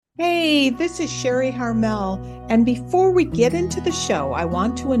Hey, this is Sherry Harmel, and before we get into the show, I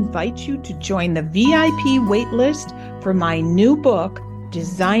want to invite you to join the VIP waitlist for my new book,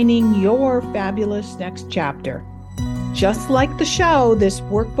 Designing Your Fabulous Next Chapter. Just like the show, this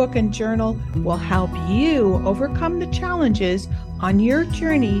workbook and journal will help you overcome the challenges on your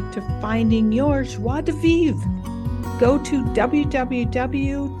journey to finding your joie de vivre. Go to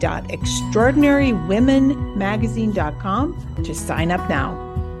www.extraordinarywomenmagazine.com to sign up now.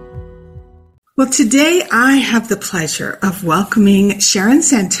 Well, today I have the pleasure of welcoming Sharon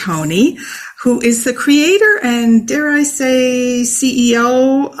Santoni, who is the creator and, dare I say,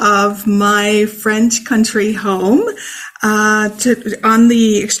 CEO of My French Country Home, on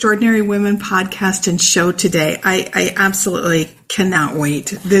the Extraordinary Women podcast and show today. I absolutely cannot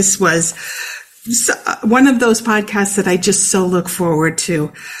wait. This was one of those podcasts that I just so look forward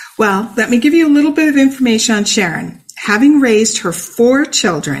to. Well, let me give you a little bit of information on Sharon. Having raised her 4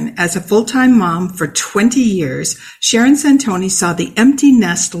 children as a full-time mom for 20 years, Sharon Santoni saw the empty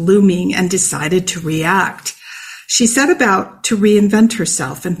nest looming and decided to react. She set about to reinvent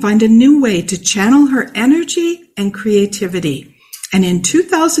herself and find a new way to channel her energy and creativity. And in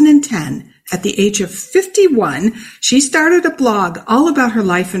 2010, at the age of 51, she started a blog all about her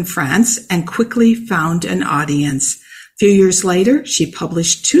life in France and quickly found an audience. A few years later, she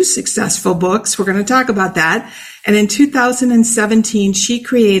published 2 successful books. We're going to talk about that. And in 2017, she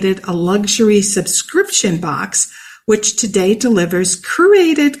created a luxury subscription box, which today delivers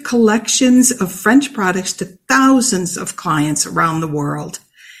curated collections of French products to thousands of clients around the world.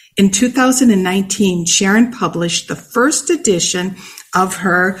 In 2019, Sharon published the first edition of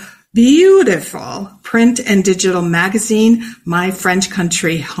her beautiful print and digital magazine, My French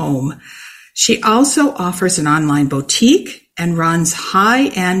Country Home. She also offers an online boutique and runs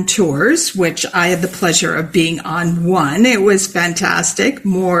high-end tours, which I had the pleasure of being on one. It was fantastic,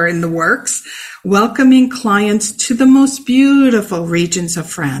 more in the works, welcoming clients to the most beautiful regions of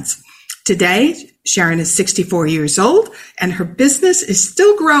France. Today, Sharon is 64 years old, and her business is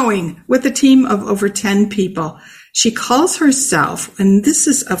still growing with a team of over 10 people. She calls herself, and this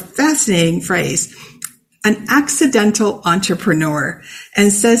is a fascinating phrase, an accidental entrepreneur,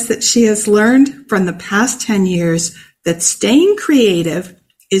 and says that she has learned from the past 10 years that staying creative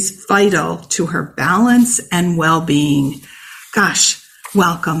is vital to her balance and well-being. Gosh,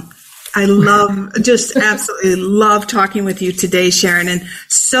 welcome. I just absolutely love talking with you today, Sharon, and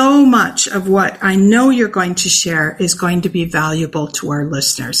so much of what I know you're going to share is going to be valuable to our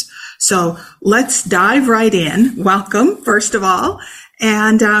listeners. So let's dive right in. Welcome, first of all.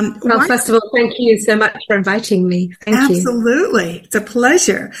 And well, first of all, thank you so much for inviting me. Thank you. Absolutely. It's a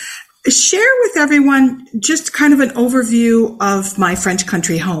pleasure. Share with everyone just kind of an overview of My French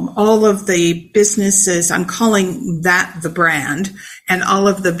Country Home, all of the businesses, I'm calling that the brand, and all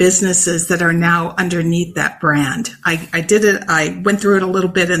of the businesses that are now underneath that brand. I went through it a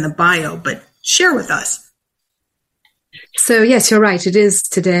little bit in the bio, but share with us. So yes, you're right. It is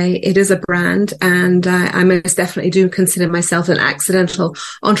today. It is a brand, and I most definitely do consider myself an accidental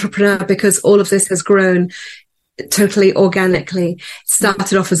entrepreneur because all of this has grown totally organically. It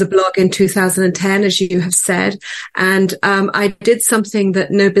started off as a blog in 2010, as you have said, and I did something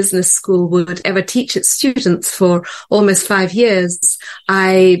that no business school would ever teach its students for almost 5 years.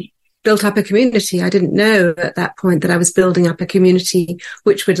 I built up a community. I didn't know at that point that I was building up a community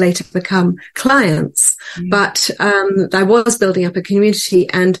which would later become clients. But I was building up a community,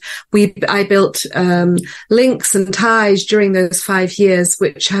 and I built links and ties during those 5 years,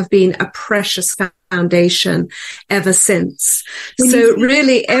 which have been a precious foundation ever since.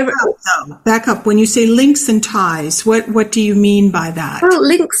 Back up. When you say links and ties, what do you mean by that? Well,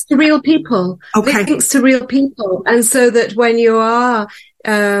 links to real people. Okay. Links to real people. And so that when you are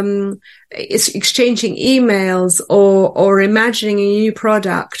exchanging emails or imagining a new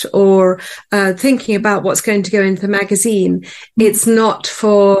product or thinking about what's going to go into the magazine, it's not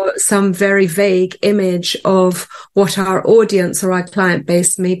for some very vague image of what our audience or our client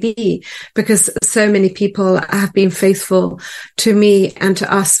base may be, because so many people have been faithful to me and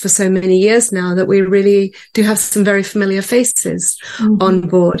to us for so many years now that we really do have some very familiar faces on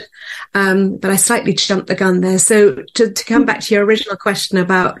board. But I slightly jumped the gun there. So to come back to your original question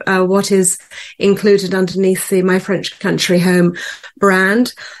about what is included underneath the My French Country Home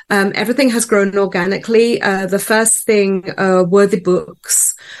brand, everything has grown organically. The first thing were the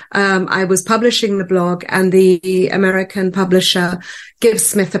books. I was publishing the blog, and the American publisher Gibbs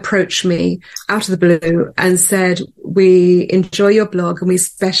Smith approached me out of the blue and said, we enjoy your blog, and we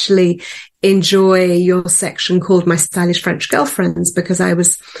especially enjoy your section called My Stylish French Girlfriends, because I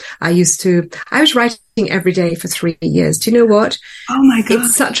was writing every day for 3 years. Do you know what? Oh my God.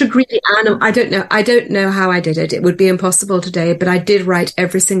 It's such a greedy animal. I don't know how I did it. It would be impossible today, but I did write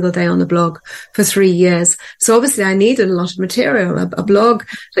every single day on the blog for 3 years. So obviously I needed a lot of material. A blog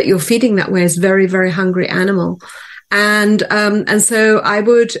that you're feeding that way is very, very hungry animal. And so I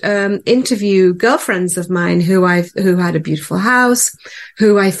would interview girlfriends of mine who had a beautiful house,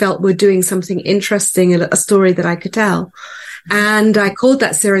 who I felt were doing something interesting, a story that I could tell. And I called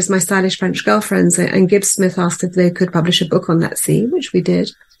that series My Stylish French Girlfriends, and Gibbs Smith asked if they could publish a book on that theme, which we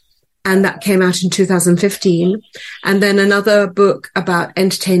did. And that came out in 2015. And then another book about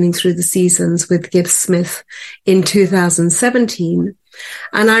entertaining through the seasons with Gibbs Smith in 2017.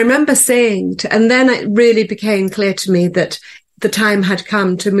 And I remember saying and then it really became clear to me that the time had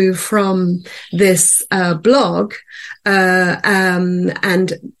come to move from this blog and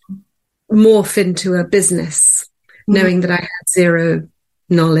morph into a business, knowing that I had zero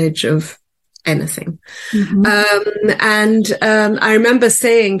knowledge of anything. I remember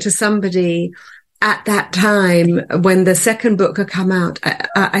saying to somebody at that time, when the second book had come out,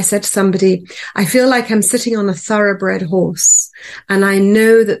 I said to somebody, I feel like I'm sitting on a thoroughbred horse, and I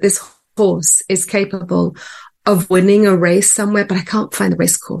know that this horse is capable of winning a race somewhere, but I can't find the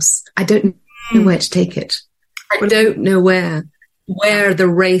race course. I don't know where to take it. I don't know where the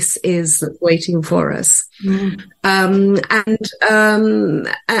race is waiting for us. And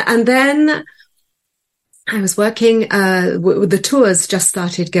then I was working, the tours just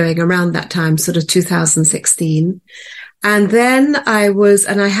started going around that time, sort of 2016. And then I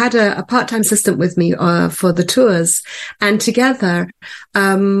had a part-time assistant with me, for the tours. And together,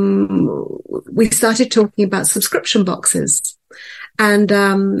 we started talking about subscription boxes. And,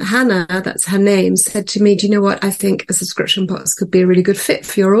 Hannah, that's her name, said to me, do you know what? I think a subscription box could be a really good fit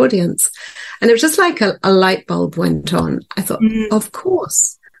for your audience. And it was just like a light bulb went on. I thought, of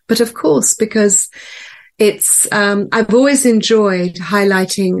course, because it's, I've always enjoyed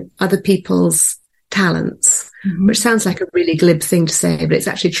highlighting other people's talents, which sounds like a really glib thing to say, but it's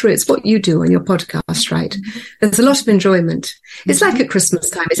actually true. It's what you do on your podcast, right? There's a lot of enjoyment. It's like at Christmas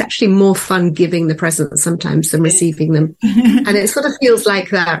time. It's actually more fun giving the presents sometimes than receiving them. And it sort of feels like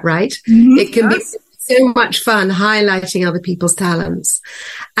that, right? It can be so much fun highlighting other people's talents.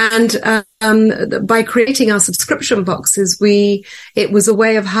 And by creating our subscription boxes, it was a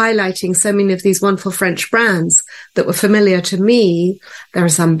way of highlighting so many of these wonderful French brands that were familiar to me. There are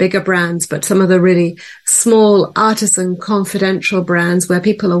some bigger brands, but some of the really small artisan confidential brands where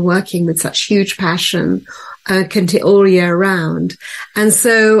people are working with such huge passion all year round. And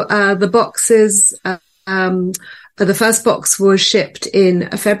so the boxes, the first box was shipped in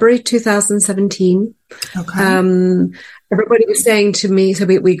February 2017. Okay. Everybody was saying to me, so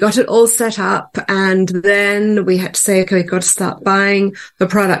we got it all set up, and then we had to say, okay, we've got to start buying the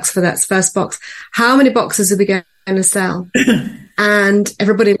products for that first box. How many boxes are we going to sell? And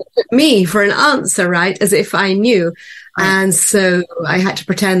everybody looked at me for an answer, right? As if I knew. And so I had to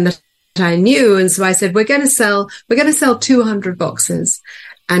pretend that I knew. And so I said, we're going to sell 200 boxes.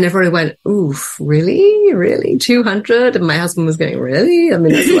 And everybody went, oof, really? 200? And my husband was going, really? I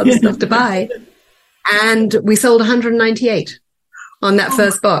mean, that's a lot of stuff to buy. And we sold 198 on that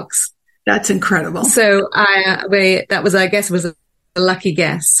first box. That's incredible. So that was, I guess, was a lucky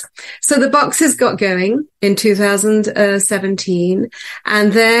guess. So the boxes got going in 2017.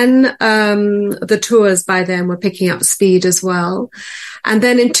 And then the tours by then were picking up speed as well. And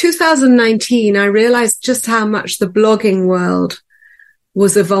then in 2019, I realized just how much the blogging world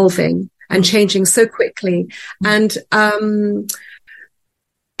was evolving and changing so quickly. And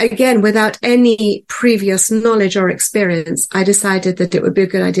again, without any previous knowledge or experience, I decided that it would be a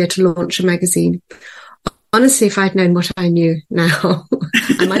good idea to launch a magazine. Honestly, if I'd known what I knew now,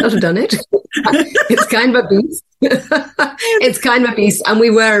 I might not have done it. It's kind of a beast. It's kind of a beast. And we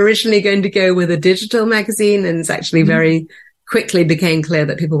were originally going to go with a digital magazine, and it's actually very quickly became clear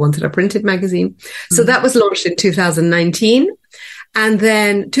that people wanted a printed magazine. So that was launched in 2019. And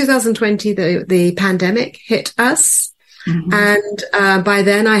then 2020, the pandemic hit us. And by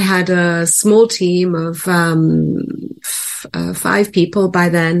then I had a small team of 5 people by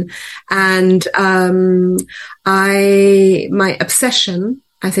then. And my obsession,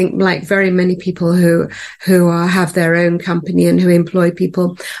 I think, like very many people who have their own company and who employ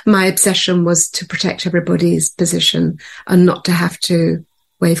people, my obsession was to protect everybody's position and not to have to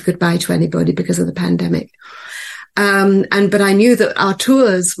wave goodbye to anybody because of the pandemic. But I knew that our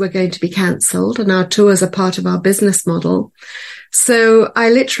tours were going to be cancelled, and our tours are part of our business model. So I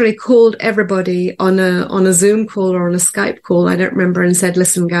literally called everybody on a Zoom call or on a Skype call, I don't remember, and said,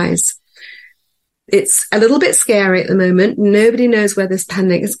 listen, guys, it's a little bit scary at the moment. Nobody knows where this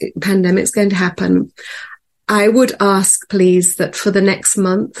pandemic's going to happen. I would ask, please, that for the next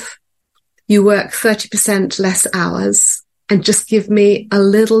month, you work 30% less hours and just give me a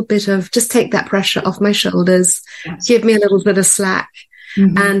little bit of, just take that pressure off my shoulders, yes. Give me a little bit of slack,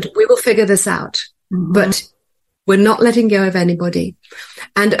 and we will figure this out. But we're not letting go of anybody.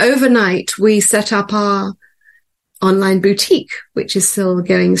 And overnight, we set up our online boutique, which is still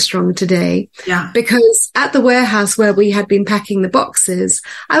going strong today. Yeah. Because at the warehouse where we had been packing the boxes,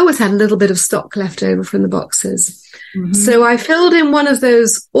 I always had a little bit of stock left over from the boxes. So I filled in one of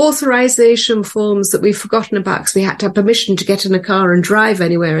those authorization forms that we've forgotten about because we had to have permission to get in a car and drive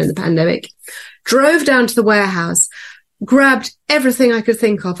anywhere in the pandemic. Drove down to the warehouse, grabbed everything I could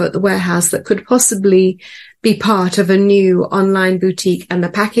think of at the warehouse that could possibly be part of a new online boutique, and the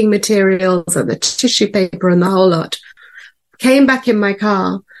packing materials and the tissue paper and the whole lot. Came back in my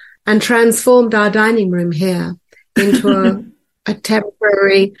car and transformed our dining room here into a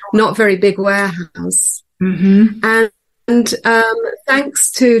temporary, not very big warehouse. And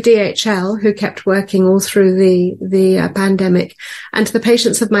thanks to DHL, who kept working all through the pandemic, and to the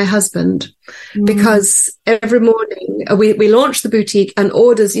patience of my husband, because every morning we launched the boutique, and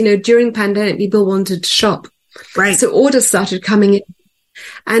orders, during the pandemic, people wanted to shop. Right. So orders started coming in.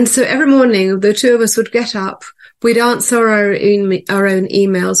 And so every morning, the two of us would get up, we'd answer our own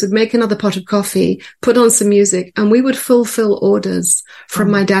emails, we'd make another pot of coffee, put on some music, and we would fulfill orders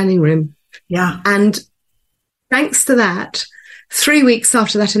from my dining room. Yeah. And thanks to that, 3 weeks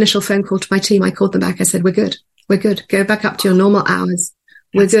after that initial phone call to my team, I called them back. I said, we're good. Go back up to your normal hours.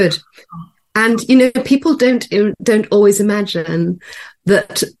 We're good. And, people don't always imagine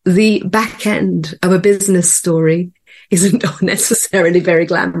that the back end of a business story isn't necessarily very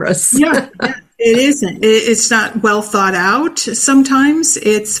glamorous. Yeah, it isn't. It's not well thought out. Sometimes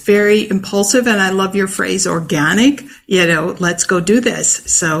it's very impulsive. And I love your phrase, organic, let's go do this.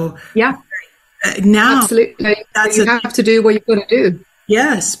 So yeah. Now, absolutely, you have to do what you've got to do.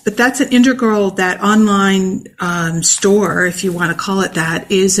 Yes, but that's an integral, that online store, if you want to call it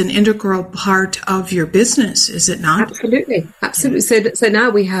that, is an integral part of your business, is it not? Absolutely. So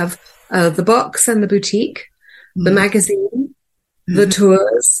now we have the box and the boutique, the magazine, the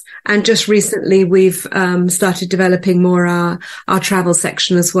tours, and just recently we've started developing more our travel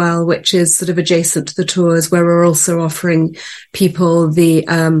section as well, which is sort of adjacent to the tours, where we're also offering people the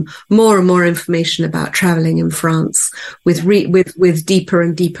more and more information about traveling in France with deeper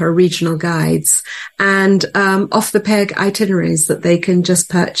and deeper regional guides and off the peg itineraries that they can just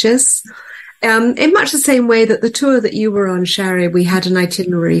purchase. In much the same way that the tour that you were on, Sherry, we had an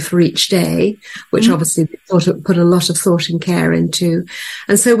itinerary for each day, which obviously we put a lot of thought and care into.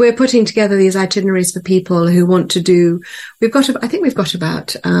 And so we're putting together these itineraries for people who want to do, I think we've got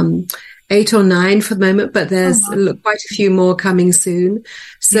about 8 or 9 for the moment, but there's quite a few more coming soon.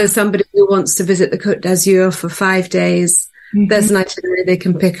 So somebody who wants to visit the Côte d'Azur for 5 days, there's an itinerary they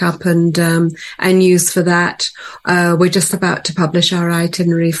can pick up and use for that. We're just about to publish our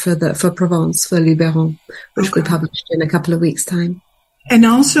itinerary for Provence, for Luberon, which we published in a couple of weeks' time. And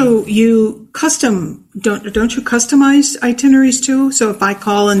also, don't you customize itineraries too? So if I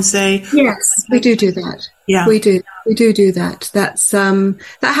call and say, yes, we do that. Yeah, we do that. That's that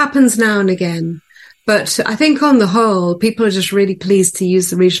happens now and again. But I think on the whole, people are just really pleased to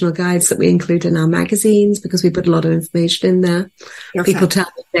use the regional guides that we include in our magazines because we put a lot of information in there. People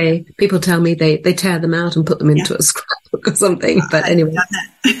tell me they tear them out and put them into a scrapbook or something. But anyway.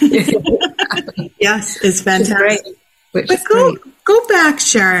 Yes, it's fantastic. But go back,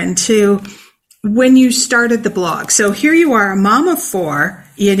 Sharon, to when you started the blog. So here you are, a mom of 4,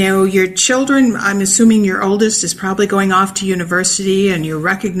 your children, I'm assuming your oldest is probably going off to university and you're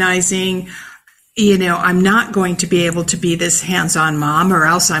recognizing, I'm not going to be able to be this hands-on mom, or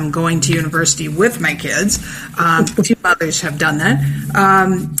else I'm going to university with my kids. 2 mothers have done that.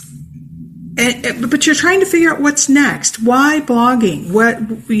 But you're trying to figure out what's next. Why blogging?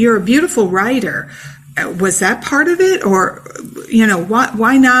 You're a beautiful writer. Was that part of it? Or,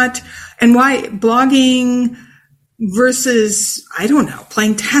 why not? And why blogging versus, I don't know,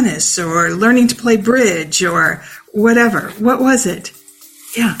 playing tennis or learning to play bridge or whatever? What was it?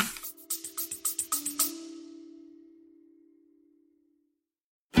 Yeah.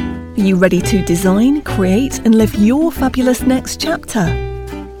 Are you ready to design, create, and live your fabulous next chapter?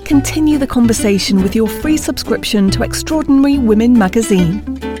 Continue the conversation with your free subscription to Extraordinary Women magazine.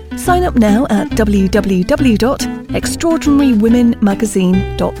 Sign up now at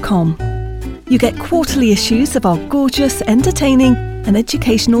www.extraordinarywomenmagazine.com. You get quarterly issues of our gorgeous, entertaining and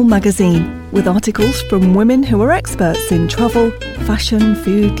educational magazine with articles from women who are experts in travel, fashion,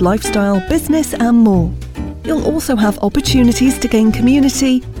 food, lifestyle, business and more. You'll also have opportunities to gain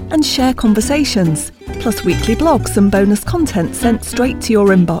community and share conversations, plus weekly blogs and bonus content sent straight to your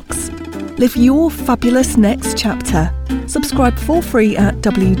inbox. Live your fabulous next chapter. Subscribe for free at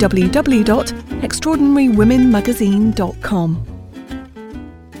www.extraordinarywomenmagazine.com.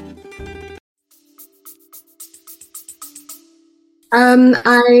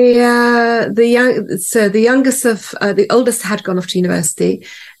 The oldest had gone off to university.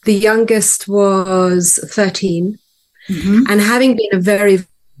 The youngest was 13. Mm-hmm. And having been a very,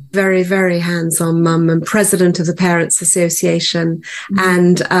 very, very hands-on mum and president of the Parents Association,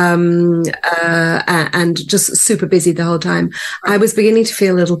 mm-hmm. and just super busy the whole time, I was beginning to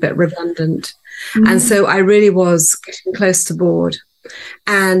feel a little bit redundant. Mm-hmm. And so I really was getting close to bored.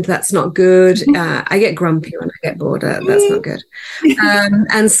 And that's not good. I get grumpy when I get bored. That's not good.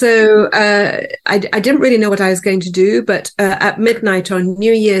 And so I didn't really know what I was going to do. But at midnight on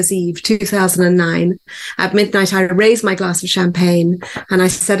New Year's Eve, 2009, at midnight, I raised my glass of champagne and I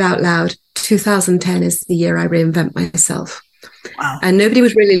said out loud, 2010 is the year I reinvent myself. Wow. And nobody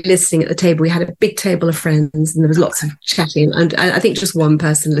was really listening at the table. We had a big table of friends and there was lots of chatting. And I think just one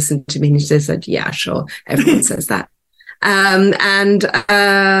person listened to me and she said, yeah, sure. Everyone says that.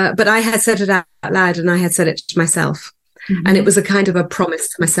 But I had said it out loud and I had said it to myself. Mm-hmm. And it was a kind of a promise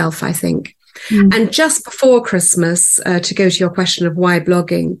to myself, I think. Mm-hmm. And just before Christmas, to go to your question of why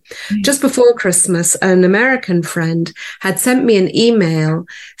blogging, mm-hmm. just before Christmas, an American friend had sent me an email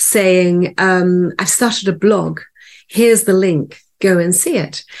saying, I've started a blog. Here's the link. Go and see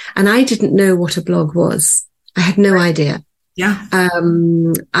it. And I didn't know what a blog was. I had no idea. Yeah.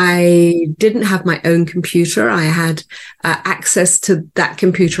 I didn't have my own computer. I had access to that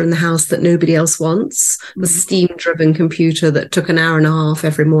computer in the house that nobody else wants, the steam-driven computer that took an hour and a half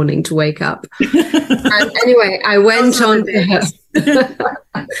every morning to wake up. And anyway, I went on to her.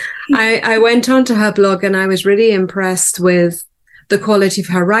 I went on to her blog and I was really impressed with the quality of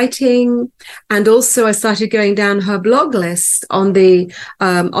her writing. And also I started going down her blog list on the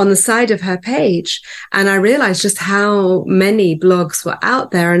side of her page. And I realized just how many blogs were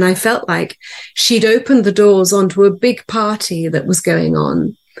out there. And I felt like she'd opened the doors onto a big party that was going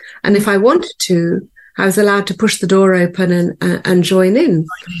on. And if I wanted to, I was allowed to push the door open and join in.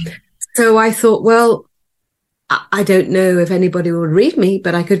 So I thought, well, I don't know if anybody would read me,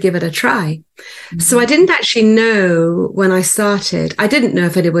 but I could give it a try. Mm-hmm. So I didn't actually know when I started. I didn't know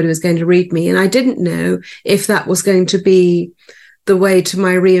if anybody was going to read me, and I didn't know if that was going to be the way to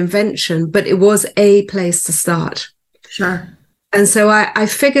my reinvention, but it was a place to start. Sure. And so I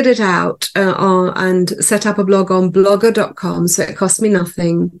figured it out and set up a blog on blogger.com. So it cost me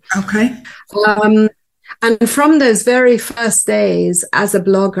nothing. Okay. And from those very first days as a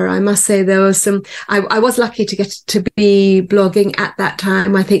blogger, I must say there was I was lucky to get to be blogging at that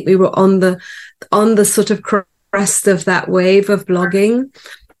time. I think we were on the sort of crest of that wave of blogging,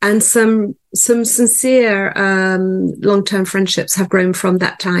 and some sincere long-term friendships have grown from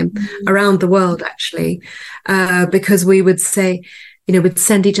that time around the world, actually, because we would say, we'd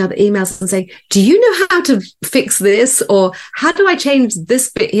send each other emails and say, do you know how to fix this? Or how do I change this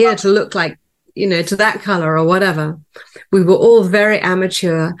bit here to look like, to that color or whatever. We were all very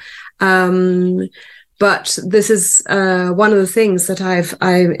amateur. But this is one of the things that I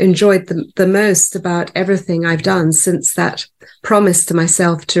enjoyed the most about everything I've done since that promise to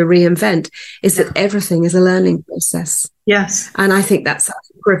myself to reinvent, is that everything is a learning process. Yes. And I think that's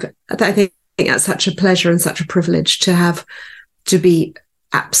such a pleasure and such a privilege to be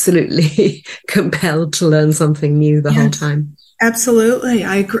absolutely compelled to learn something new the whole time. Absolutely.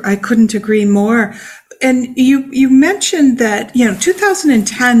 I couldn't agree more. And you mentioned that,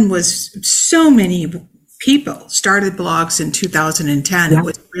 2010 was so many people started blogs in 2010. Yeah. It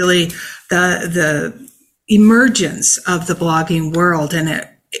was really the emergence of the blogging world, and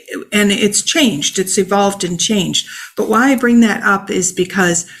it's changed. It's evolved and changed. But why I bring that up is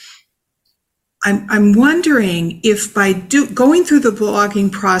because I'm wondering if by going through the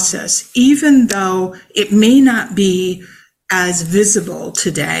blogging process, even though it may not be as visible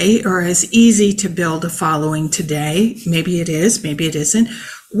today or as easy to build a following today, maybe it is, maybe it isn't,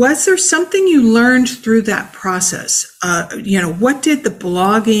 was there something you learned through that process? What did the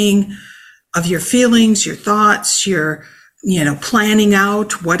blogging of your feelings, your thoughts, your, planning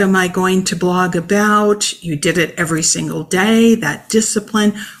out, what am I going to blog about? You did it every single day, that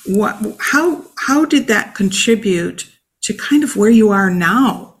discipline. How did that contribute to kind of where you are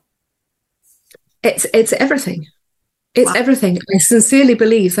now? It's everything. It's everything. I sincerely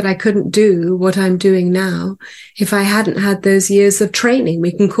believe that I couldn't do what I'm doing now if I hadn't had those years of training.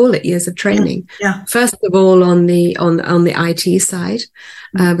 We can call it years of training. Yeah. First of all, on the IT side,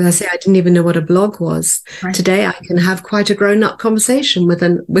 but I say I didn't even know what a blog was. Right. Today, I can have quite a grown-up conversation with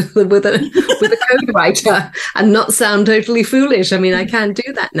a code writer and not sound totally foolish. I mean, I can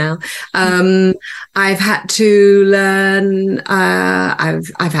do that now. I've had to learn.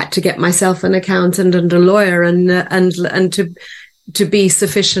 I've had to get myself an accountant and a lawyer and to be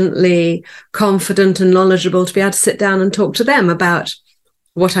sufficiently confident and knowledgeable to be able to sit down and talk to them about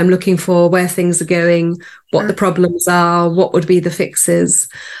what I'm looking for, where things are going, what the problems are, what would be the fixes.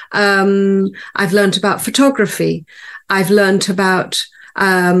 I've learned about photography. I've learned about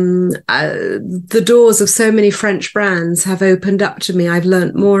the doors of so many French brands have opened up to me. I've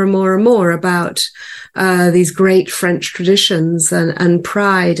learned more and more and more about these great French traditions and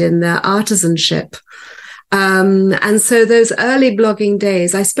pride in their artisanship. And so those early blogging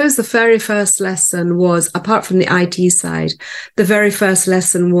days, I suppose the very first lesson was, apart from the IT side, the very first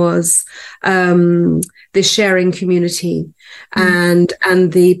lesson was the sharing community and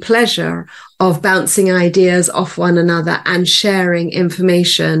the pleasure of bouncing ideas off one another and sharing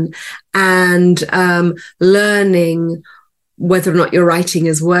information and learning whether or not your writing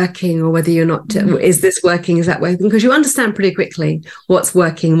is working or whether you're not, is this working, is that working? Because you understand pretty quickly what's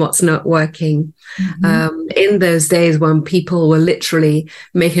working, what's not working. In those days when people were literally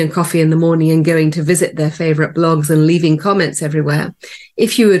making coffee in the morning and going to visit their favorite blogs and leaving comments everywhere,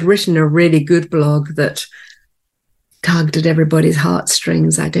 if you had written a really good blog that tugged at everybody's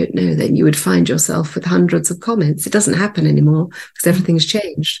heartstrings, I don't know, then you would find yourself with hundreds of comments. It doesn't happen anymore because everything's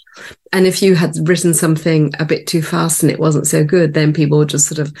changed. And if you had written something a bit too fast and it wasn't so good, then people would just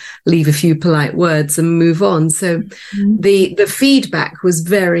sort of leave a few polite words and move on. So the feedback was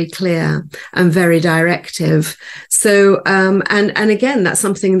very clear and very directive. So, and again, that's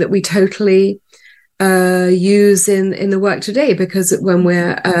something that we totally use in the work today, because when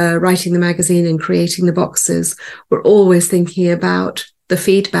we're writing the magazine and creating the boxes, we're always thinking about the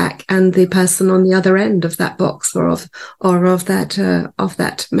feedback and the person on the other end of that box or of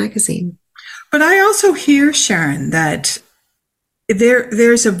that magazine. But I also hear, Sharon, that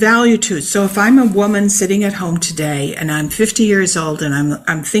there's a value to it. So if I'm a woman sitting at home today and I'm 50 years old and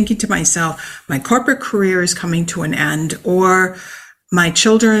I'm thinking to myself, my corporate career is coming to an end, or my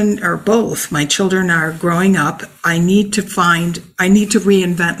children, or both, my children are growing up. I need to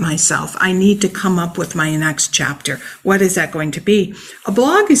reinvent myself. I need to come up with my next chapter. What is that going to be? A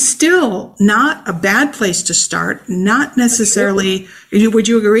blog is still not a bad place to start. Not necessarily. Would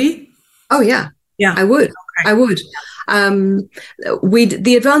you agree? Oh, yeah. Yeah. I would. Okay. I would.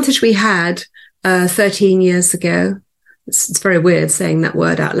 The advantage we had 13 years ago, it's very weird saying that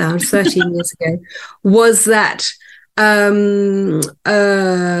word out loud, 13 years ago, was that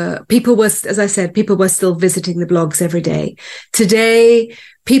people were, as I said, people were still visiting the blogs every day. Today,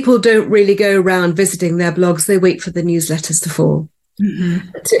 people don't really go around visiting their blogs. They wait for the newsletters to fall.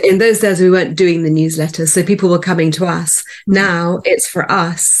 In those days, we weren't doing the newsletters, so people were coming to us. Now it's for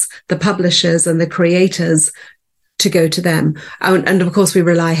us, the publishers and the creators, to go to them. And of course, we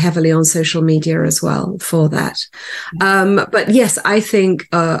rely heavily on social media as well for that. But yes, I think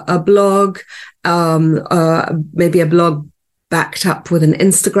a blog, maybe a blog backed up with an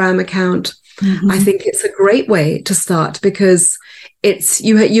Instagram account, I think it's a great way to start, because it's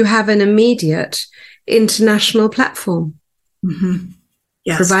you have an immediate international platform.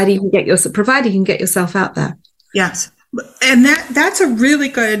 Yes. Providing you can get yourself out there. Yes. And that's a really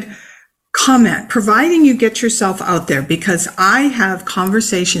good comment, providing you get yourself out there, because I have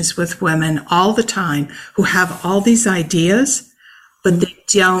conversations with women all the time who have all these ideas, but they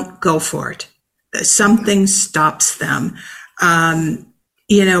don't go for it. Something stops them. How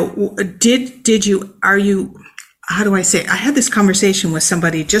do I say it? I had this conversation with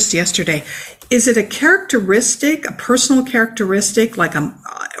somebody just yesterday. Is it a characteristic, a personal characteristic,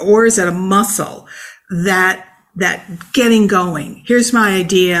 or is it a muscle that getting going? Here's my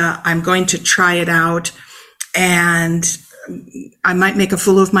idea. I'm going to try it out, and I might make a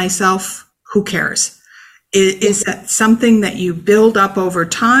fool of myself. Who cares? Is that something that you build up over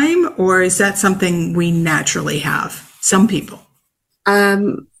time, or is that something we naturally have? Some people.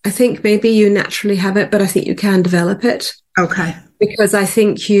 I think maybe you naturally have it, but I think you can develop it. Okay. Because I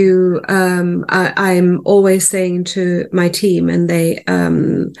think I'm always saying to my team, and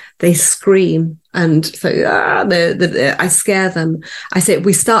they scream, and so I scare them. I say,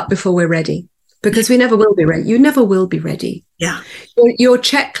 we start before we're ready, because we never will be ready. You never will be ready. Yeah. Your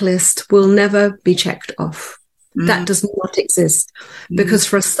checklist will never be checked off. That does not exist. Because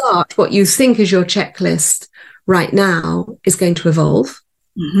for a start, what you think is your checklist right now is going to evolve.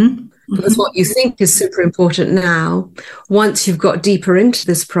 Mm-hmm. Because what you think is super important now, once you've got deeper into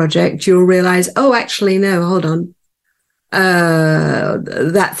this project, you'll realize, oh, actually, no, hold on.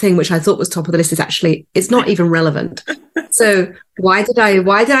 That thing which I thought was top of the list it's not even relevant. So why did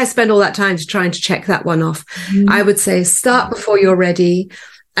I spend all that time trying to check that one off? Mm-hmm. I would say start before you're ready.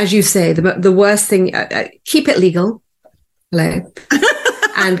 As you say, the worst thing, keep it legal. Hello.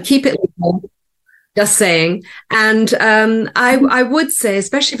 And keep it legal. Just saying. And I would say,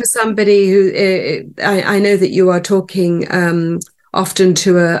 especially for somebody who, I know that you are talking often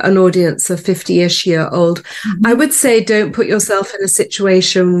to an audience of 50-ish year old, mm-hmm. I would say don't put yourself in a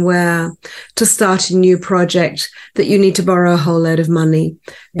situation where to start a new project that you need to borrow a whole load of money.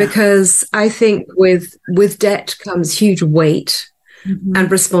 Yeah. Because I think with debt comes huge weight mm-hmm.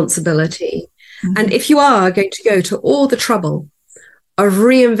 and responsibility. Mm-hmm. And if you are going to go to all the trouble of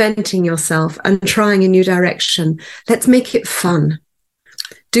reinventing yourself and trying a new direction, let's make it fun.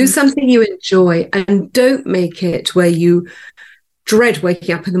 Do something you enjoy, and don't make it where you dread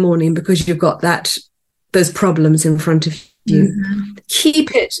waking up in the morning because you've got those problems in front of you. Mm-hmm.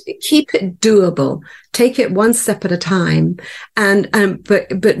 Keep it doable. Take it one step at a time,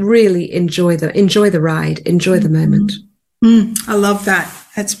 but really enjoy the ride, enjoy the moment. I love that.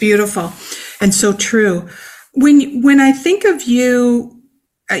 That's beautiful and so true. When I think of you,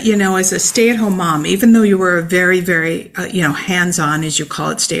 as a stay-at-home mom, even though you were a very, very, hands-on, as you call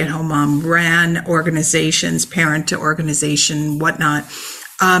it, stay-at-home mom, ran organizations, parent to organization, whatnot.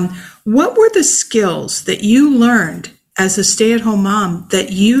 What were the skills that you learned as a stay-at-home mom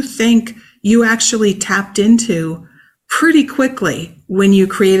that you think you actually tapped into pretty quickly when you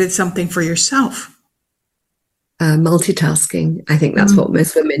created something for yourself? Multitasking. I think that's what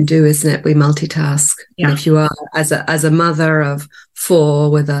most women do, isn't it? We multitask. Yeah. And if you are as a mother of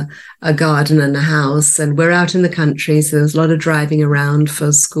 4 with a garden and a house, and we're out in the country, so there's a lot of driving around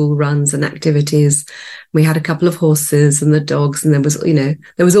for school runs and activities. We had a couple of horses and the dogs, and there was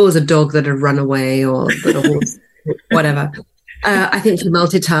always a dog that had run away or that a horse, whatever. I think you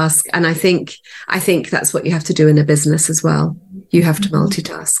multitask, and I think that's what you have to do in a business as well. You have to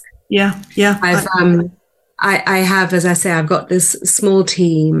multitask. Yeah. I have, as I say, I've got this small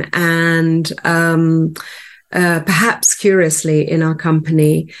team, and perhaps curiously in our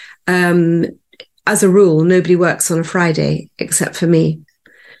company, as a rule, nobody works on a Friday except for me.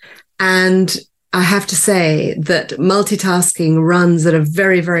 And I have to say that multitasking runs at a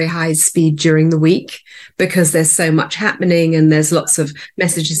very, very high speed during the week because there's so much happening and there's lots of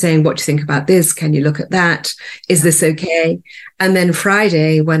messages saying, what do you think about this? Can you look at that? Is this okay? And then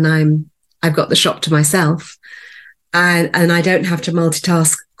Friday, when I've got the shop to myself and I don't have to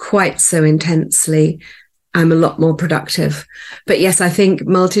multitask quite so intensely, I'm a lot more productive. But yes, I think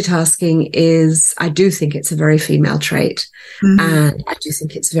multitasking I do think it's a very female trait. Mm-hmm. And I do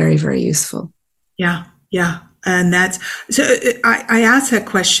think it's very, very useful. Yeah. Yeah. And I ask that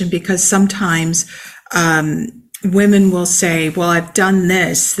question because sometimes, women will say, well, I've done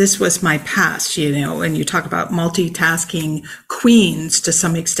this. This was my past, and you talk about multitasking queens to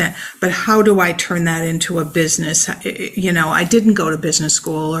some extent, but how do I turn that into a business? I didn't go to business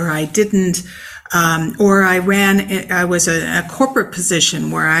school, or I didn't, or I was in a corporate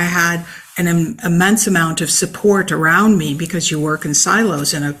position where I had an immense amount of support around me because you work in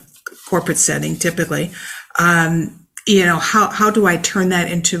silos in a corporate setting typically. How do I turn that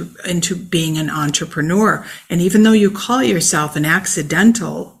into being an entrepreneur? And even though you call yourself an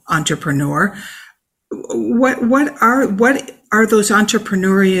accidental entrepreneur, what are those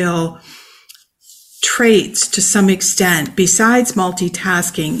entrepreneurial traits to some extent besides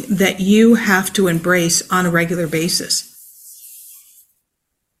multitasking that you have to embrace on a regular basis?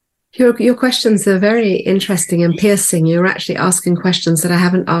 Your questions are very interesting and piercing. You're actually asking questions that I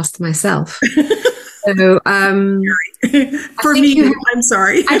haven't asked myself. So, for me, I'm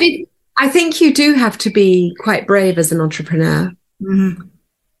sorry. I think you do have to be quite brave as an entrepreneur. Mm-hmm.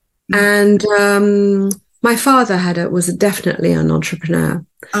 And my father was definitely an entrepreneur,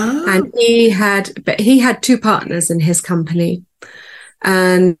 and he had 2 partners in his company,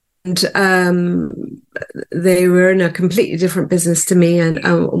 and they were in a completely different business to me. And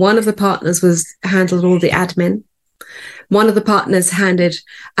one of the partners handled all the admin. One of the partners handled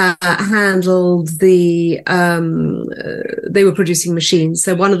they were producing machines.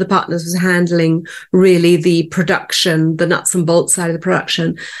 So one of the partners was handling really the production, the nuts and bolts side of the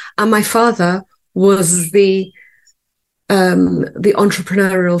production. And my father was the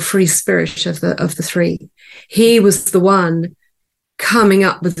entrepreneurial free spirit of the 3. He was the one coming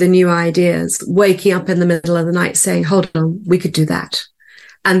up with the new ideas, waking up in the middle of the night saying, hold on, we could do that.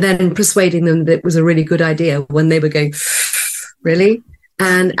 and then persuading them that it was a really good idea when they were going, really?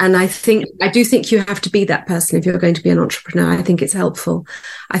 And I do think you have to be that person if you're going to be an entrepreneur. I think it's helpful.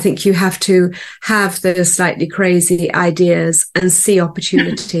 I think you have to have those slightly crazy ideas and see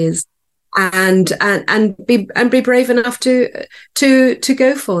opportunities and be brave enough to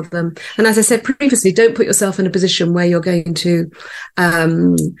go for them. And as I said previously, don't put yourself in a position where you're going to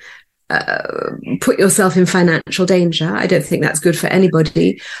put yourself in financial danger. I don't think that's good for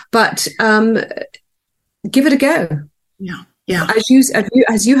anybody, but give it a go. Yeah. Yeah. As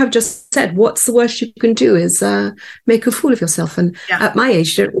you have just said, what's the worst you can do is make a fool of yourself. And at my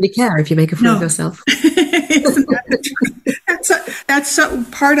age, you don't really care if you make a fool of yourself. That's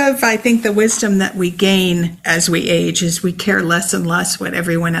part of, I think, the wisdom that we gain as we age is we care less and less what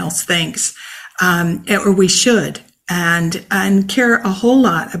everyone else thinks, or we should, and care a whole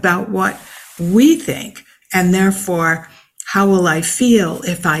lot about what we think. And therefore, how will I feel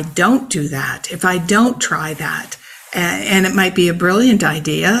if I don't do that, if I don't try that? And it might be a brilliant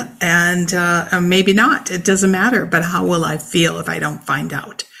idea, and maybe not. It doesn't matter. But how will I feel if I don't find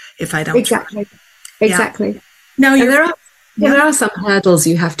out? If I don't exactly, try? Exactly. Now there are some hurdles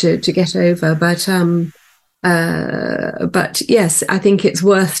you have to get over, but yes, I think it's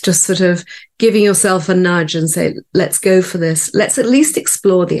worth just sort of giving yourself a nudge and say, "Let's go for this. Let's at least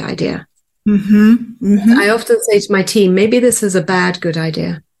explore the idea." Mm-hmm. Mm-hmm. I often say to my team, "Maybe this is a good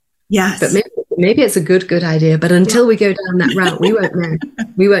idea." Yes, but maybe it's a good idea. But until we go down that route, we won't know.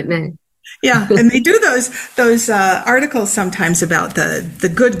 We won't know. Yeah, and they do those articles sometimes about the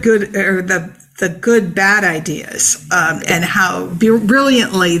good or the good bad ideas and how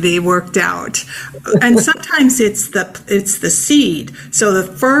brilliantly they worked out. And sometimes it's the seed. So the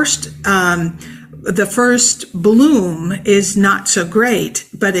first bloom is not so great,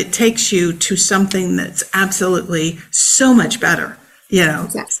 but it takes you to something that's absolutely so much better.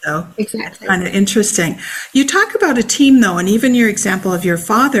 Exactly. So it's kind of interesting. You talk about a team, though, and even your example of your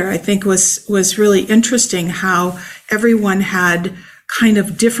father, I think was really interesting. How everyone had kind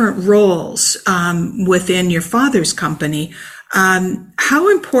of different roles within your father's company. How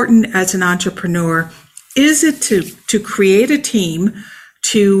important as an entrepreneur is it to create a team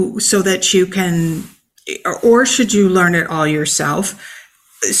so that you can, or should you learn it all yourself?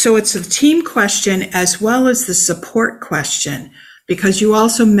 So it's a team question as well as the support question. Because you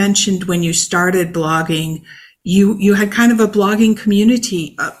also mentioned when you started blogging, you had kind of a blogging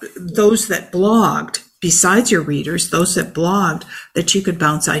community, those that blogged, besides your readers, those that blogged, that you could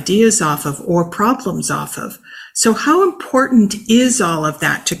bounce ideas off of or problems off of. So how important is all of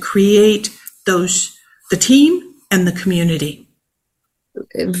that to create the team and the community?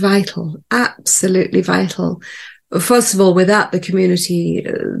 Vital, absolutely vital. First of all, without the community,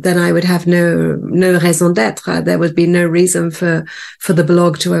 then I would have no raison d'être. There would be no reason for the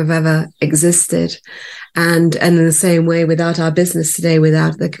blog to have ever existed. And in the same way, without our business today,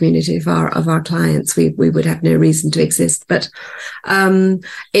 without the community of our clients, we would have no reason to exist. But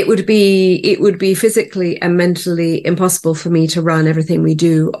it would be physically and mentally impossible for me to run everything we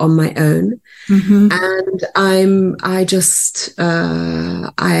do on my own. Mm-hmm. And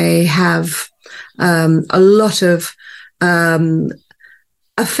I have a lot of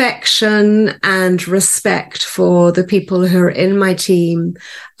affection and respect for the people who are in my team.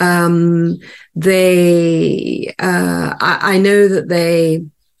 I know that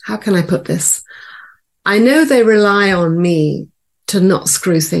how can I put this? I know they rely on me to not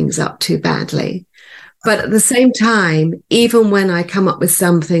screw things up too badly. But at the same time, even when I come up with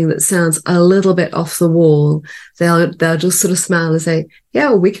something that sounds a little bit off the wall, they'll just sort of smile and say, "Yeah,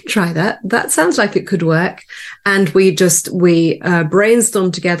 well, we can try that. That sounds like it could work." And we brainstorm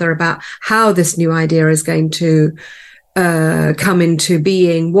together about how this new idea is going to come into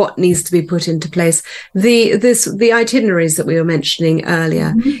being, what needs to be put into place. The itineraries that we were mentioning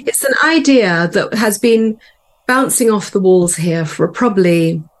earlier, mm-hmm. It's an idea that has been bouncing off the walls here for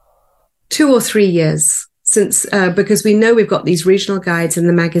probably 2 or 3 years since, because we know we've got these regional guides in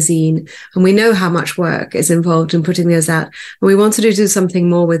the magazine and we know how much work is involved in putting those out. And we wanted to do something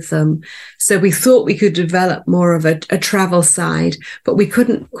more with them. So we thought we could develop more of a travel side, but we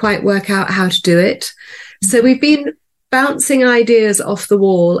couldn't quite work out how to do it. So we've been bouncing ideas off the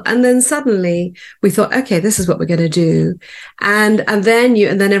wall. And then suddenly we thought, okay, this is what we're going to do. And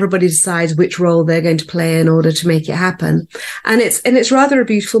then everybody decides which role they're going to play in order to make it happen. And it's rather a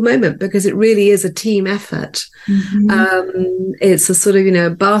beautiful moment because it really is a team effort. Mm-hmm. It's a sort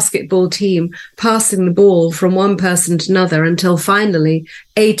of, basketball team passing the ball from one person to another until finally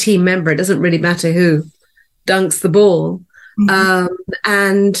a team member, it doesn't really matter who, dunks the ball.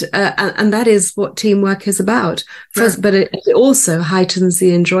 And that is what teamwork is about. First, but it also heightens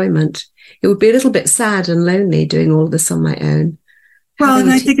the enjoyment. It would be a little bit sad and lonely doing all this on my own. Well,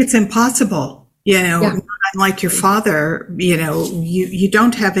 and I think it's impossible, unlike your father, you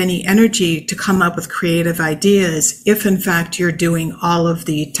don't have any energy to come up with creative ideas if in fact you're doing all of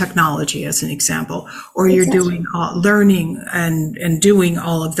the technology as an example, or you're doing learning and doing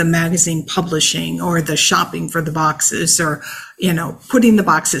all of the magazine publishing or the shopping for the boxes or, putting the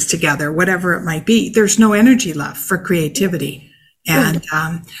boxes together, whatever it might be. There's no energy left for creativity. And,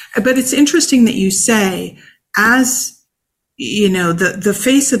 but it's interesting that you say as the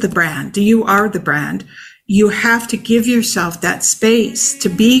face of the brand, you are the brand. You have to give yourself that space to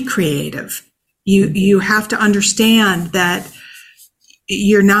be creative. You have to understand that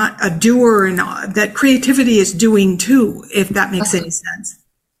you're not a doer and that creativity is doing too, if that makes any sense.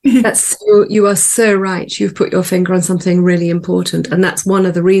 You are so right. You've put your finger on something really important. And that's one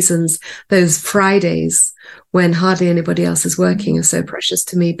of the reasons those Fridays when hardly anybody else is working are so precious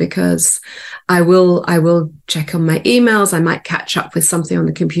to me, because I will check on my emails. I might catch up with something on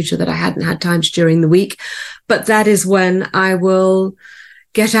the computer that I hadn't had time to during the week. But that is when I will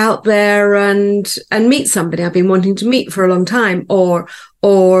get out there and meet somebody I've been wanting to meet for a long time, or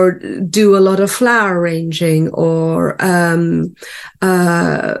do a lot of flower arranging, or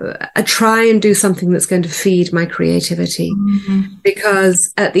try and do something that's going to feed my creativity.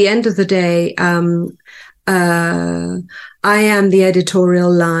 Because at the end of the day, I am the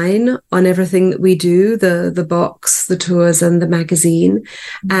editorial line on everything that we do, the box, the tours, and the magazine.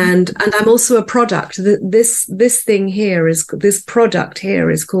 And I'm also a product. This product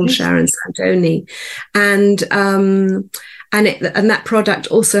here is called Sharon Santoni. And that product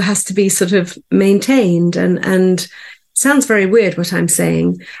also has to be sort of maintained, and sounds very weird what I'm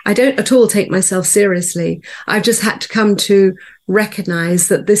saying. I don't at all take myself seriously. I've just had to come to recognize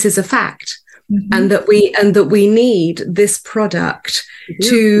that this is a fact. And that we need this product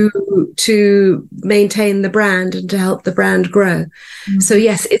to maintain the brand and to help the brand grow. So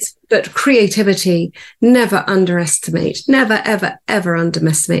yes, but creativity, never underestimate, never, ever, ever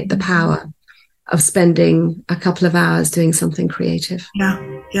underestimate the power of spending a couple of hours doing something creative. Yeah.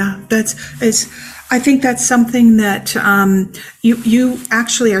 I think that's something that you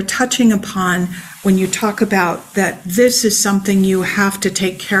actually are touching upon when you talk about that this is something you have to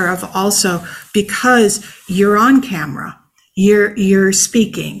take care of also, because you're on camera, you're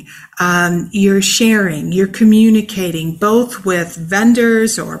speaking, you're sharing, you're communicating both with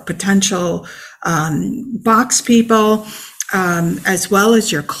vendors or potential box people, as well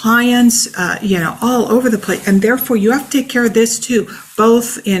as your clients, all over the place. And therefore you have to take care of this too,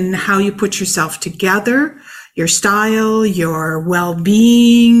 both in how you put yourself together, your style, your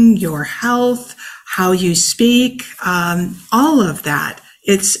well-being, your health, how you speak, all of that.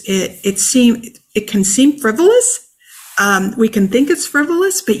 It can seem frivolous. We can think it's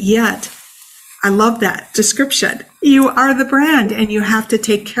frivolous, but yet I love that description. You are the brand and you have to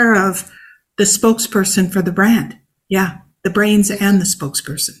take care of the spokesperson for the brand. Yeah. The brains and the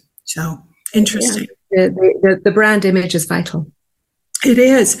spokesperson. So interesting. Yeah. The brand image is vital. It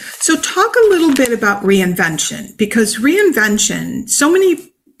is. So talk a little bit about reinvention, because reinvention, so many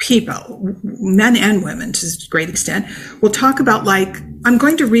people, men and women to a great extent, will talk about I'm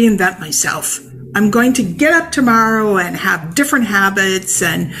going to reinvent myself. I'm going to get up tomorrow and have different habits,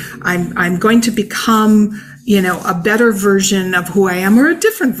 and I'm going to become, a better version of who I am, or a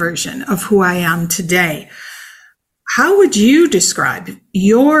different version of who I am today. How would you describe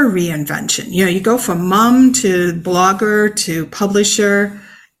your reinvention? You go from mom to blogger to publisher.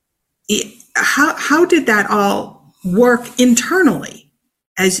 How did that all work internally?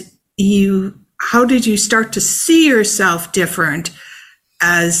 How did you start to see yourself different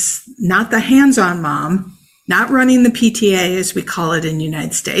as not the hands-on mom, not running the PTA as we call it in the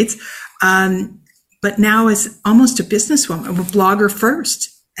United States, but now as almost a businesswoman, a blogger first,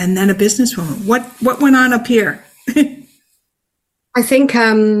 and then a businesswoman? What went on up here? I think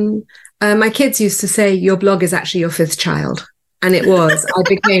my kids used to say your blog is actually your fifth child, and it was.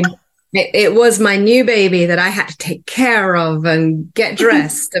 It was my new baby that I had to take care of and get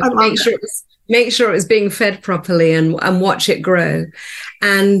dressed and make sure it was being fed properly and watch it grow.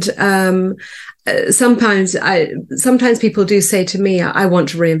 And sometimes people do say to me, I want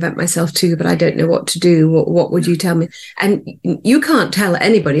to reinvent myself too, but I don't know what to do. What would you tell me? And you can't tell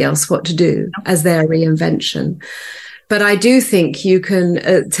anybody else what to do as their reinvention. But I do think you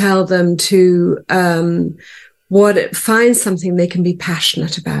can tell them to find something they can be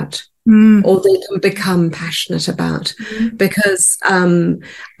passionate about. or they can become passionate about. Because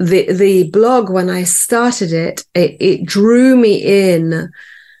the blog, when I started it drew me in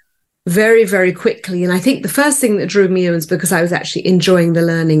very, very quickly. And I think the first thing that drew me in was because I was actually enjoying the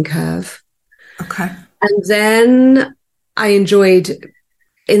learning curve. Okay. And then I enjoyed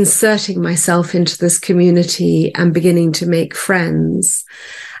inserting myself into this community and beginning to make friends.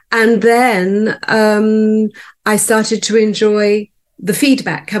 And then I started to enjoy the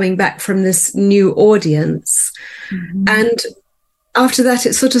feedback coming back from this new audience. And after that,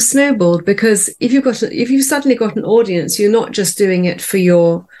 it sort of snowballed, because if you've suddenly got an audience, you're not just doing it for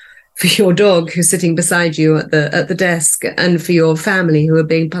your dog who's sitting beside you at the desk, and for your family who are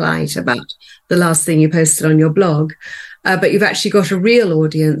being polite about the last thing you posted on your blog, but you've actually got a real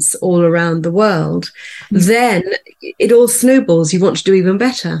audience all around the world, then it all snowballs. You want to do even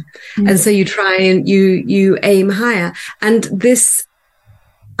better. And so you try and you aim higher. And this,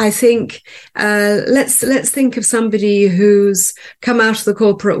 I think, let's think of somebody who's come out of the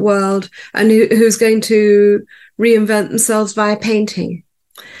corporate world and who's going to reinvent themselves via painting.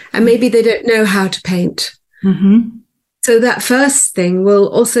 And maybe they don't know how to paint. So that first thing will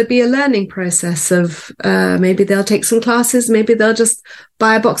also be a learning process of maybe they'll take some classes, maybe they'll just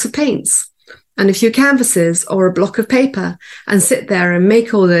buy a box of paints and a few canvases or a block of paper and sit there and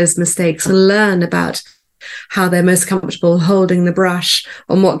make all those mistakes and learn about how they're most comfortable holding the brush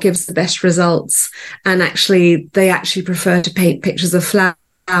and what gives the best results. And they actually prefer to paint pictures of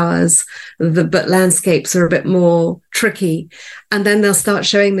flowers, but landscapes are a bit more tricky. And then they'll start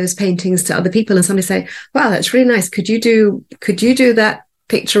showing those paintings to other people, and somebody say, wow, that's really nice. Could you do that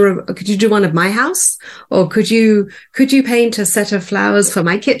picture could you do one of my house? Or could you paint a set of flowers for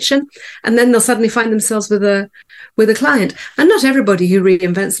my kitchen? And then they'll suddenly find themselves with a client. And not everybody who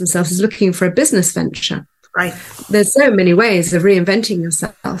reinvents themselves is looking for a business venture. Right. There's so many ways of reinventing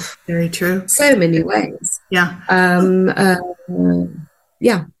yourself. Very true. So many ways. Yeah.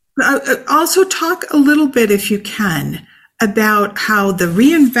 Yeah. Also talk a little bit, if you can, about how the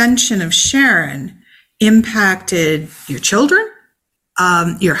reinvention of Sharon impacted your children,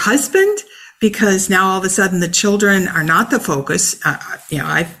 your husband, because now all of a sudden the children are not the focus.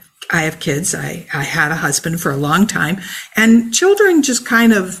 I have kids. I had a husband for a long time, and children just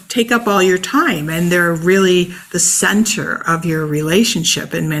kind of take up all your time, and they're really the center of your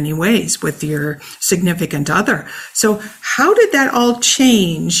relationship in many ways with your significant other. So how did that all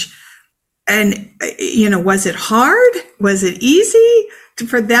change? And, was it hard? Was it easy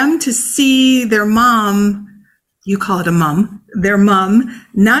for them to see their mom, you call it a mom, their mom,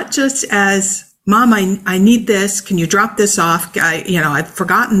 not just as, Mom, I need this. Can you drop this off? I've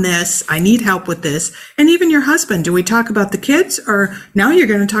forgotten this. I need help with this. And even your husband, do we talk about the kids, or now you're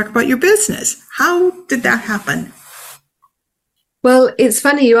going to talk about your business? How did that happen? Well, it's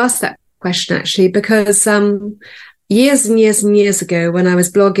funny you asked that question, actually, because years and years and years ago, when I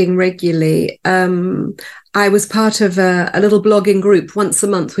was blogging regularly, I was part of a little blogging group. Once a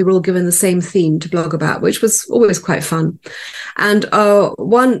month, we were all given the same theme to blog about, which was always quite fun. And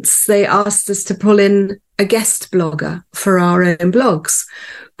once they asked us to pull in a guest blogger for our own blogs,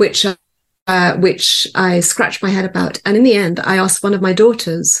 which I scratched my head about. And in the end, I asked one of my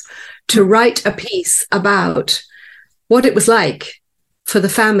daughters to write a piece about what it was like for the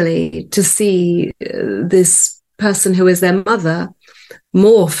family to see this person who is their mother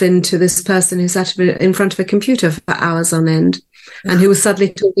morph into this person who sat in front of a computer for hours on end and who was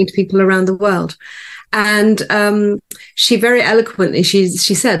suddenly talking to people around the world. And she very eloquently, she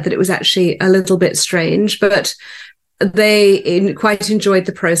said that it was actually a little bit strange, but they quite enjoyed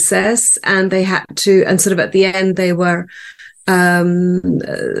the process, and they had to, and sort of at the end they were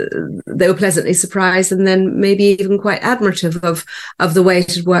pleasantly surprised, and then maybe even quite admirative of the way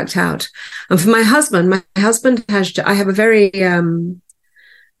it had worked out. And for my husband has, I have a very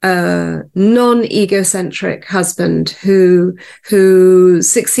non-egocentric husband who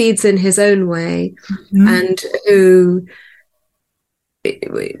succeeds in his own way, and who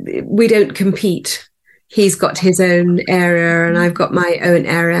we don't compete. He's got his own area and I've got my own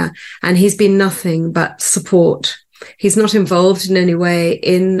area, and he's been nothing but support. He's not involved in any way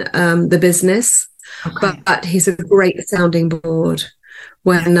in the business, but he's a great sounding board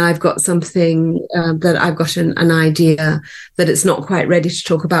when I've got something that I've got an idea that it's not quite ready to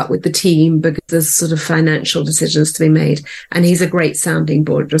talk about with the team because there's sort of financial decisions to be made. And he's a great sounding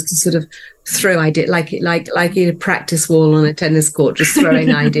board, just to sort of throw ideas, like a practice wall on a tennis court, just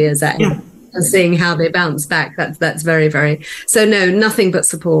throwing ideas at him and seeing how they bounce back. That's very, very, so no, nothing but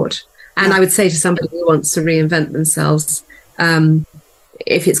support. And I would say to somebody who wants to reinvent themselves,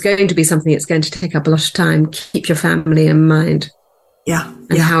 if it's going to be something that's going to take up a lot of time, keep your family in mind.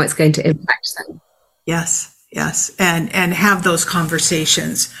 and how it's going to impact them. Yes, and have those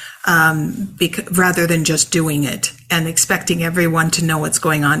conversations rather than just doing it and expecting everyone to know what's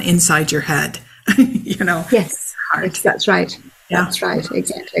going on inside your head. Yes, that's right. Yeah. That's right,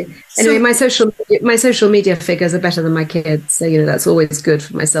 exactly. Anyway, my social media figures are better than my kids, so that's always good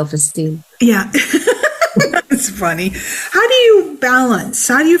for my self-esteem. Yeah. It's funny. How do you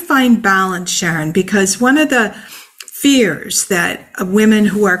find balance, Sharon? Because one of the fears that women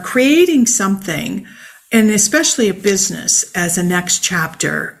who are creating something, and especially a business as their next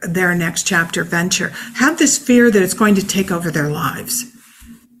chapter venture, have this fear that it's going to take over their lives.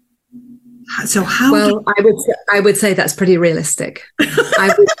 So I would say that's pretty realistic.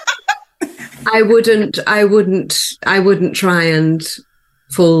 I wouldn't try and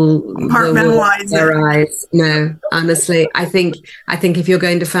compartmentalize their eyes. No, honestly, I think if you're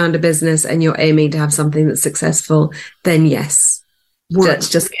going to found a business and you're aiming to have something that's successful, then yes, let's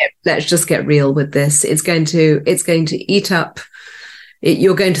just get real with this. It's going to eat up.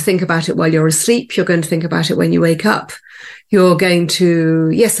 You're going to think about it while you're asleep. You're going to think about it when you wake up. You're going to,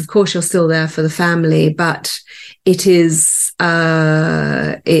 yes, of course, you're still there for the family, but it is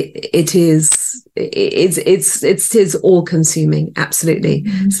all consuming. Absolutely.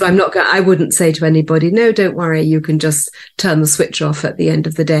 Mm-hmm. So I wouldn't say to anybody, no, don't worry. You can just turn the switch off at the end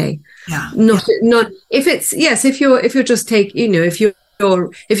of the day. Yeah. If you're just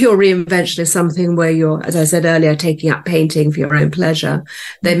if your reinvention is something where you're, as I said earlier, taking up painting for your own pleasure,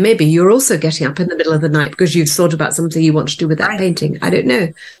 then maybe you're also getting up in the middle of the night because you've thought about something you want to do with that painting. I don't know.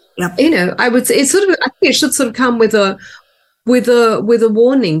 Yep. I would say I think it should sort of come with a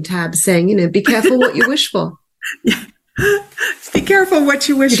warning tab saying, be careful what you wish for. Yeah. Be careful what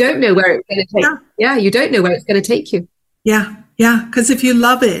you wish for. You don't know where it's going to take. Yeah, you don't know where it's going to take you. Yeah. Because if you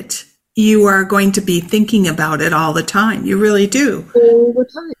love it, you are going to be thinking about it all the time. You really do. All the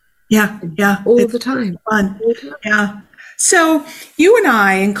time. Yeah. All the time. Fun. Yeah. So you and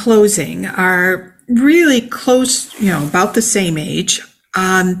I, in closing, are really close, about the same age.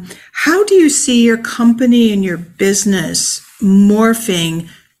 How do you see your company and your business morphing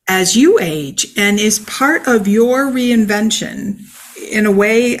as you age? And is part of your reinvention, in a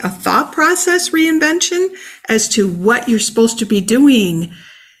way, a thought process reinvention as to what you're supposed to be doing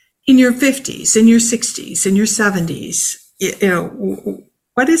in your 50s, in your 60s, in your 70s?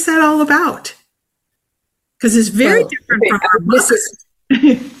 What is that all about? Because it's very different from our mothers.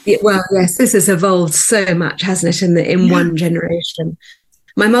 Yes, this has evolved so much, hasn't it, in one generation.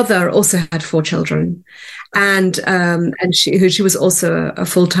 My mother also had 4 children, and she was also a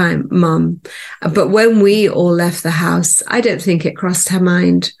full-time mum. But when we all left the house, I don't think it crossed her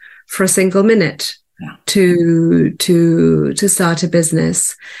mind for a single minute to start a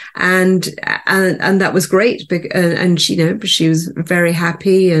business, and that was great. And she was very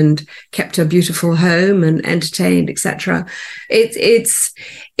happy and kept a beautiful home and entertained, etc.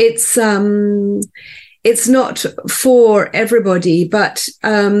 It's not for everybody, but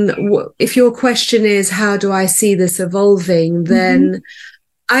if your question is, how do I see this evolving, then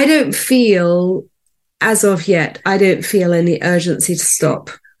I don't feel, as of yet, any urgency to stop.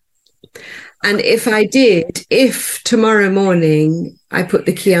 And if tomorrow morning I put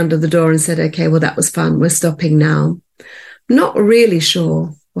the key under the door and said, okay, well, that was fun, we're stopping now, I'm not really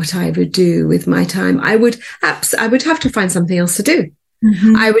sure what I would do with my time. I would have to find something else to do.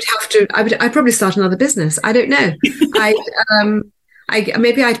 Mm-hmm. I'd probably start another business. I don't know.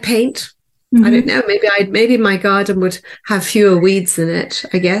 Maybe I'd paint. Mm-hmm. I don't know. Maybe my garden would have fewer weeds in it,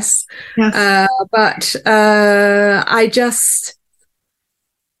 I guess. Yes. But I just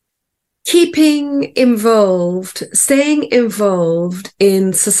staying involved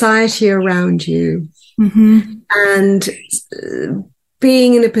in society around you, and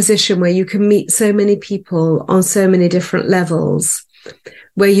being in a position where you can meet so many people on so many different levels,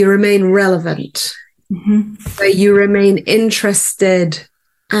 where you remain relevant, where you remain interested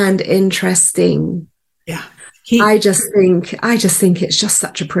and interesting. Yeah. I just think it's just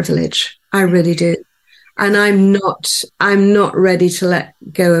such a privilege. I really do. And I'm not ready to let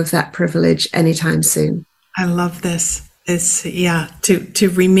go of that privilege anytime soon. I love this. It's to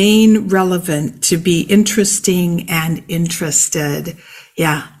remain relevant, to be interesting and interested.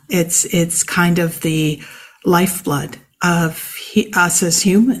 Yeah. It's kind of the lifeblood of us as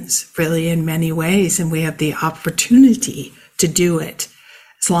humans, really, in many ways. And we have the opportunity to do it.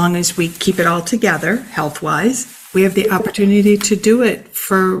 As long as we keep it all together, health-wise, we have the opportunity to do it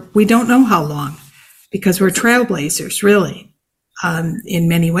for we don't know how long, because we're trailblazers, really, in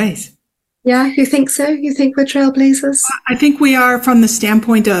many ways. Yeah, you think so? You think we're trailblazers? I think we are, from the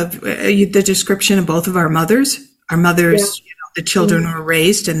standpoint of the description of both of our mothers. Our mothers, the children were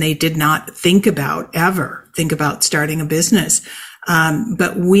raised, and they did not ever think about starting a business.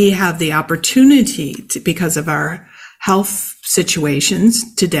 But we have the opportunity because of our health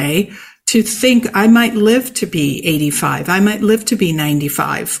situations today, to think I might live to be 85. I might live to be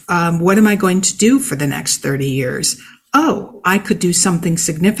 95. What am I going to do for the next 30 years? Oh, I could do something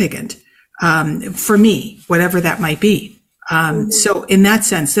significant, for me, whatever that might be. So in that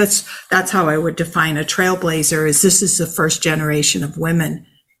sense, that's how I would define a trailblazer. This is the first generation of women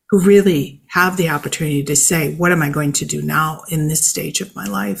who really have the opportunity to say, what am I going to do now in this stage of my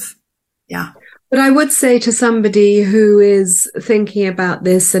life? Yeah. But I would say to somebody who is thinking about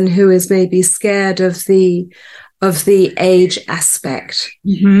this and who is maybe scared of the age aspect,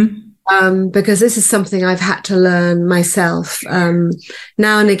 because this is something I've had to learn myself.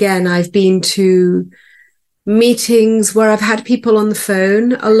 Now and again, I've been to meetings where I've had people on the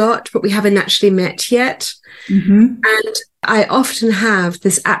phone a lot, but we haven't actually met yet. And I often have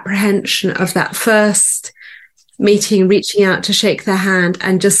this apprehension of that first meeting, reaching out to shake their hand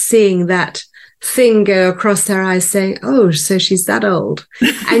and just seeing that thing go across their eyes saying, oh, so she's that old.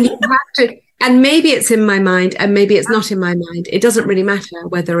 And you have to, and maybe it's in my mind and maybe it's not in my mind. It doesn't really matter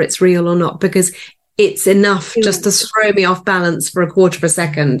whether it's real or not, because it's enough just to throw me off balance for a quarter of a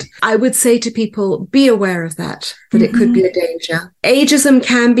second. I would say to people, be aware of that it could be a danger. Ageism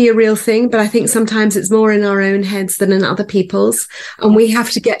can be a real thing, but I think sometimes it's more in our own heads than in other people's. And we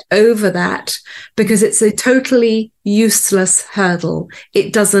have to get over that, because it's a totally useless hurdle.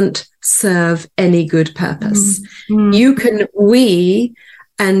 It doesn't serve any good purpose.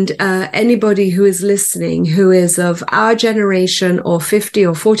 And anybody who is listening, who is of our generation or 50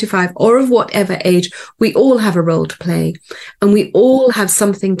 or 45 or of whatever age, we all have a role to play, and we all have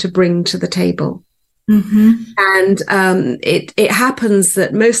something to bring to the table. And it happens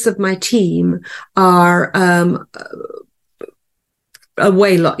that most of my team are a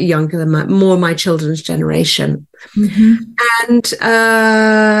way lot younger than more my children's generation. And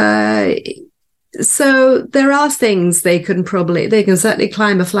so there are things they can certainly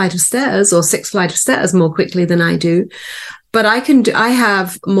climb a flight of stairs or 6 flights of stairs more quickly than I do, but I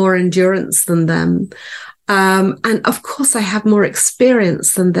have more endurance than them. And of course I have more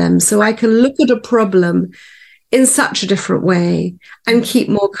experience than them. So I can look at a problem in such a different way and keep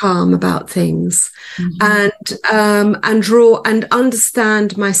more calm about things, and draw and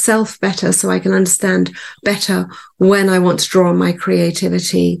understand myself better, so I can understand better when I want to draw on my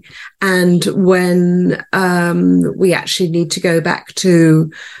creativity and when we actually need to go back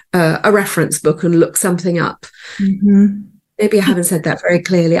to a reference book and look something up. Maybe I haven't said that very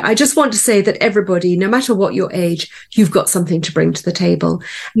clearly. I just want to say that everybody, no matter what your age, you've got something to bring to the table,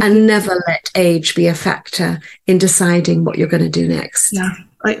 and never let age be a factor in deciding what you're going to do next. Yeah,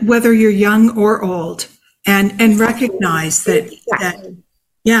 like whether you're young or old, and recognize that.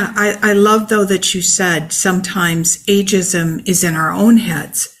 Yeah, I love though that you said sometimes ageism is in our own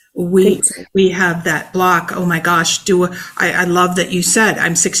heads. We have that block. Oh my gosh, I love that you said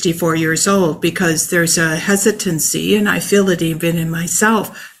I'm 64 years old, because there's a hesitancy, and I feel it even in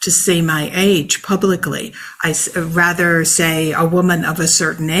myself, to say my age publicly. I rather say a woman of a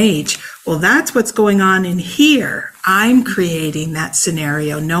certain age. Well, that's what's going on in here. I'm creating that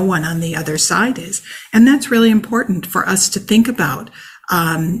scenario. No one on the other side is. And that's really important for us to think about.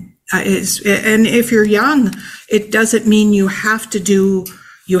 And if you're young, it doesn't mean you have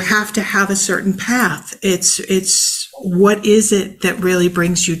to have a certain path. It's what is it that really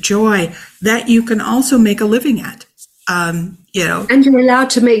brings you joy that you can also make a living at, And you're allowed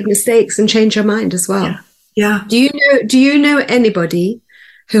to make mistakes and change your mind as well. Yeah. Do you know anybody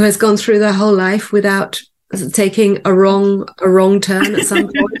who has gone through their whole life without taking a wrong turn at some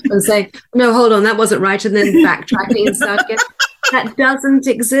point and saying, no, hold on, that wasn't right, and then backtracking and start again? That doesn't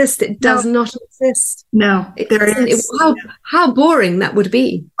exist. It does not exist. No, there is. How boring that would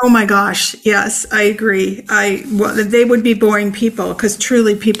be. Oh my gosh. Yes, I agree. They would be boring people, because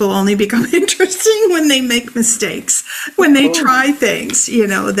truly people only become interesting when they make mistakes, when they try things,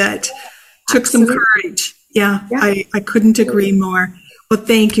 that took some courage. Yeah. I couldn't agree more. Well,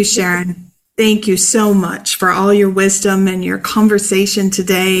 thank you, Sharon. Thank you so much for all your wisdom and your conversation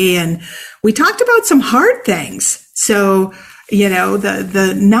today. And we talked about some hard things. So,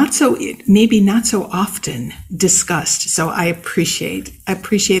 the maybe not so often discussed. So I appreciate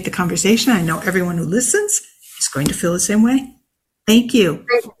the conversation. I know everyone who listens is going to feel the same way. Thank you.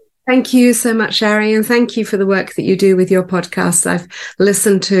 Thank you so much, Sharon, and thank you for the work that you do with your podcasts. I've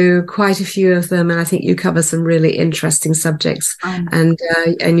listened to quite a few of them, and I think you cover some really interesting subjects, and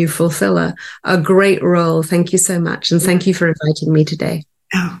you fulfill a great role. Thank you so much, and thank you for inviting me today.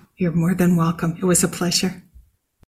 Oh, you're more than welcome. It was a pleasure.